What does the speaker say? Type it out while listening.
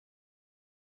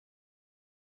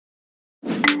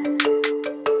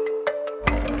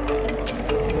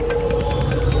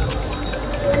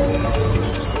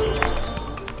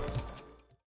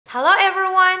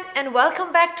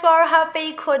welcome back to our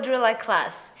Hape Quadrilla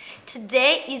class.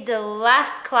 Today is the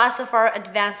last class of our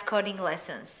advanced coding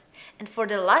lessons. And for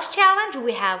the last challenge,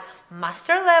 we have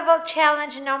master level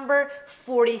challenge number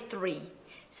 43.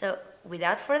 So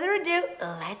without further ado,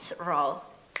 let's roll.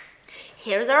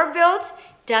 Here's our build.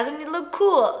 Doesn't it look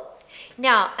cool?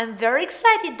 Now, I'm very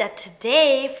excited that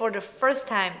today, for the first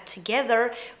time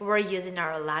together, we're using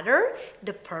our ladder,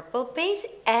 the purple base,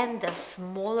 and the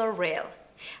smaller rail.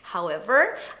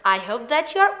 However, I hope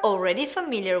that you are already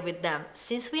familiar with them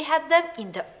since we had them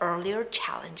in the earlier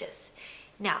challenges.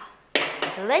 Now,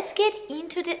 let's get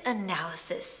into the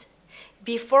analysis.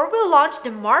 Before we launch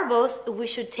the marbles, we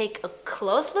should take a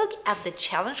close look at the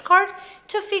challenge card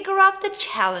to figure out the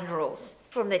challenge rules.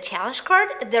 From the challenge card,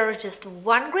 there is just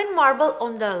one green marble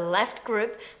on the left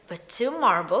group, but two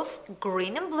marbles,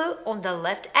 green and blue, on the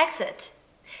left exit.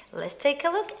 Let's take a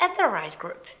look at the right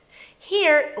group.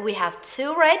 Here we have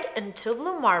two red and two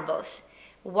blue marbles,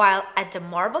 while at the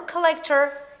marble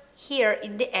collector, here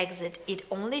in the exit, it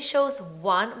only shows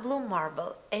one blue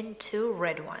marble and two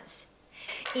red ones.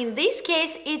 In this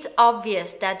case, it's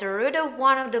obvious that the root of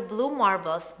one of the blue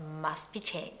marbles must be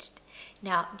changed.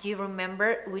 Now, do you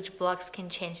remember which blocks can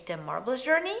change the marble's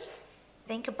journey?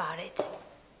 Think about it.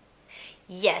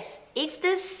 Yes, it's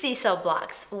the seesaw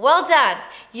blocks. Well done!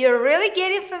 You're really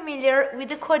getting familiar with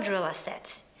the Quadrilla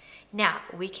set. Now,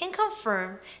 we can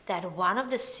confirm that one of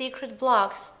the secret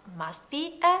blocks must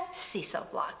be a seesaw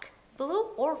block, blue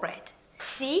or red.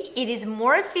 See, it is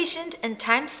more efficient and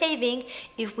time-saving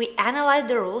if we analyze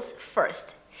the rules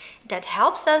first. That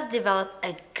helps us develop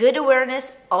a good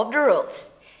awareness of the rules.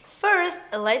 First,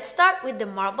 let's start with the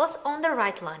marbles on the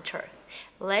right launcher.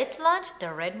 Let's launch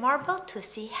the red marble to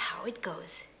see how it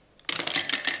goes.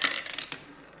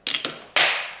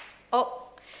 Oh!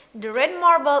 The red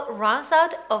marble runs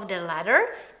out of the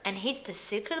ladder and hits the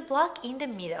secret block in the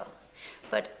middle.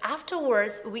 But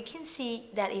afterwards, we can see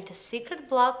that if the secret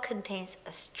block contains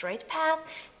a straight path,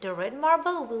 the red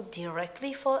marble will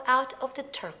directly fall out of the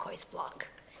turquoise block.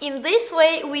 In this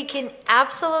way, we can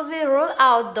absolutely rule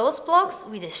out those blocks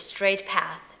with a straight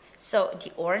path. So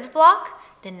the orange block,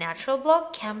 the natural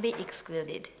block, can be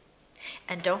excluded.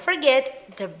 And don't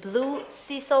forget the blue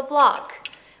seesaw block.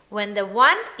 When the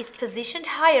one is positioned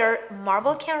higher,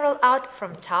 marble can roll out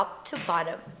from top to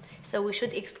bottom. So we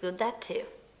should exclude that too.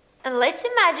 And let's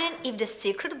imagine if the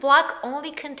secret block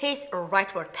only contains a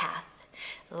rightward path.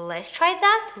 Let's try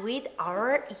that with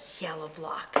our yellow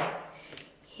block.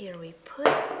 Here we put,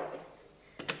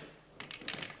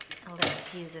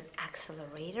 let's use an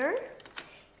accelerator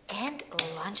and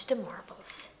launch the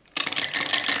marbles.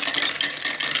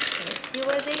 Let's see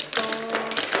where they go.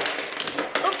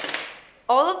 Oops!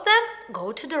 All of them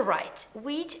go to the right,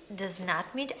 which does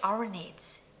not meet our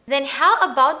needs. Then how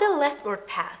about the leftward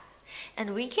path?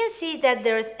 And we can see that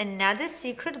there is another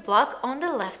secret block on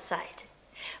the left side.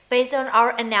 Based on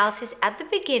our analysis at the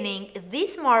beginning,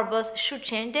 these marbles should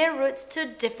change their roots to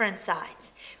different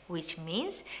sides, which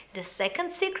means the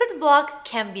second secret block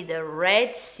can be the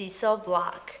red seesaw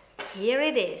block. Here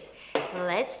it is.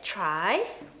 Let's try.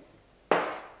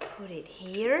 Put it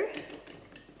here.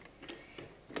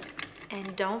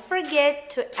 And don't forget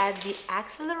to add the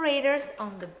accelerators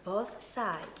on the both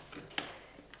sides.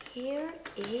 Here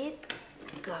it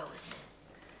goes.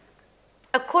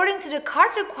 According to the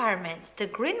card requirements, the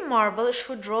green marble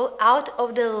should roll out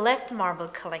of the left marble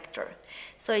collector,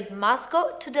 so it must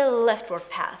go to the leftward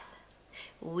path.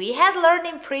 We had learned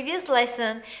in previous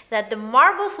lesson that the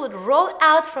marbles would roll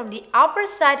out from the upper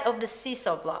side of the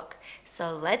seesaw block,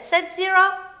 so let's set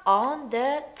 0 on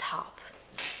the top.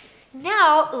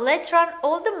 Now, let's run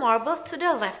all the marbles to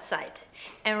the left side.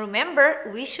 And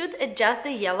remember, we should adjust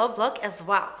the yellow block as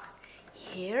well.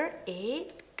 Here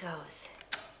it goes.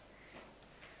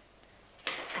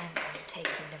 And I'm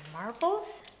taking the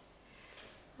marbles,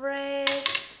 red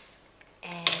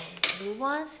and blue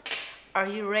ones. Are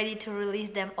you ready to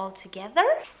release them all together?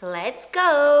 Let's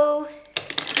go!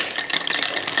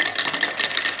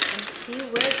 And see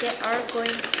where they are going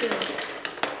to.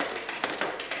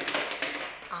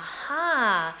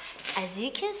 Aha! As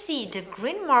you can see, the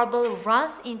green marble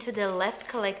runs into the left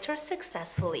collector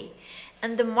successfully.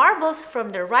 And the marbles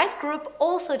from the right group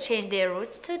also change their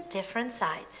roots to different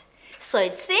sides. So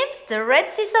it seems the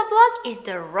red seesaw block is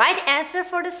the right answer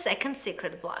for the second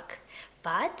secret block.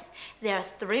 But there are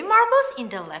 3 marbles in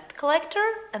the left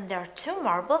collector and there are 2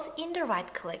 marbles in the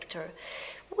right collector,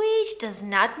 which does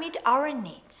not meet our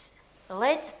needs.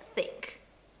 Let's think.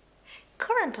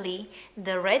 Currently,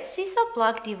 the red seesaw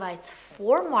block divides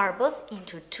 4 marbles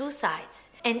into 2 sides,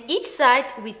 and each side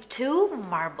with 2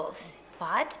 marbles.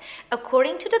 But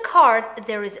according to the card,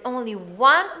 there is only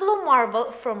one blue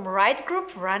marble from right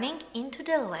group running into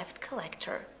the left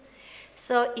collector.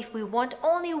 So if we want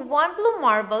only one blue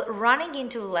marble running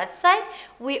into the left side,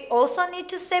 we also need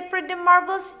to separate the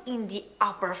marbles in the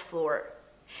upper floor.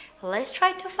 Let's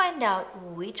try to find out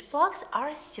which blocks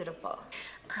are suitable.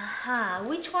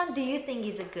 Which one do you think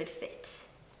is a good fit?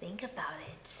 Think about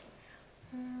it.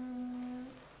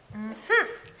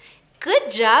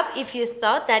 Good job if you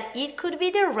thought that it could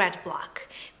be the red block,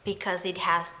 because it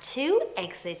has two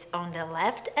exits on the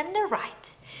left and the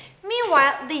right.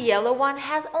 Meanwhile, the yellow one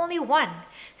has only one,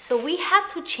 so we had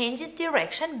to change its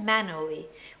direction manually,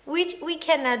 which we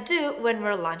cannot do when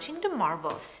we're launching the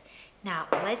marbles. Now,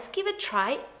 let's give a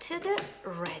try to the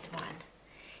red one.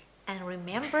 And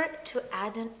remember to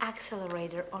add an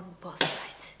accelerator on both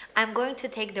sides. I'm going to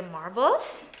take the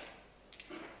marbles.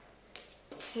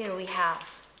 Here we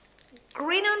have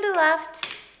green on the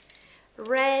left,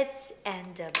 red,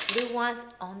 and the blue ones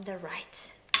on the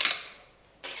right.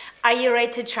 Are you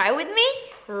ready to try with me?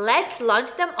 Let's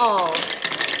launch them all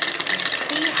and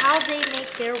see how they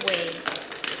make their way.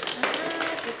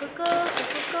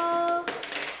 Go.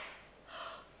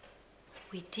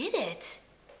 We did it!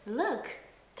 Look,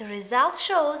 the result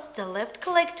shows the left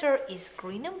collector is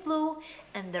green and blue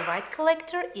and the right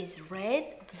collector is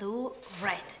red, blue,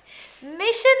 red.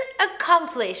 Mission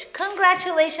accomplished!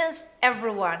 Congratulations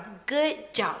everyone!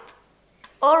 Good job!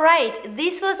 Alright,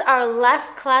 this was our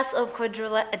last class of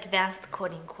Quadrilla Advanced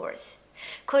Coding course.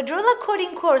 Quadrilla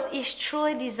Coding course is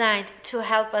truly designed to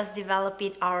help us develop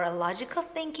our logical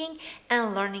thinking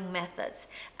and learning methods,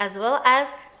 as well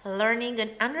as learning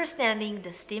and understanding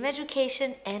the STEAM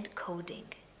education and coding.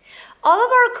 All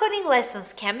of our coding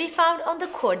lessons can be found on the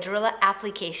Quadrilla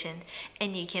application,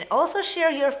 and you can also share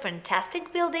your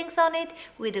fantastic buildings on it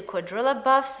with the Quadrilla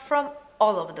buffs from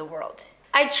all over the world.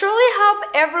 I truly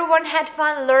hope everyone had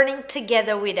fun learning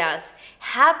together with us.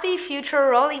 Happy future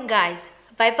rolling, guys!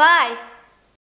 Bye-bye!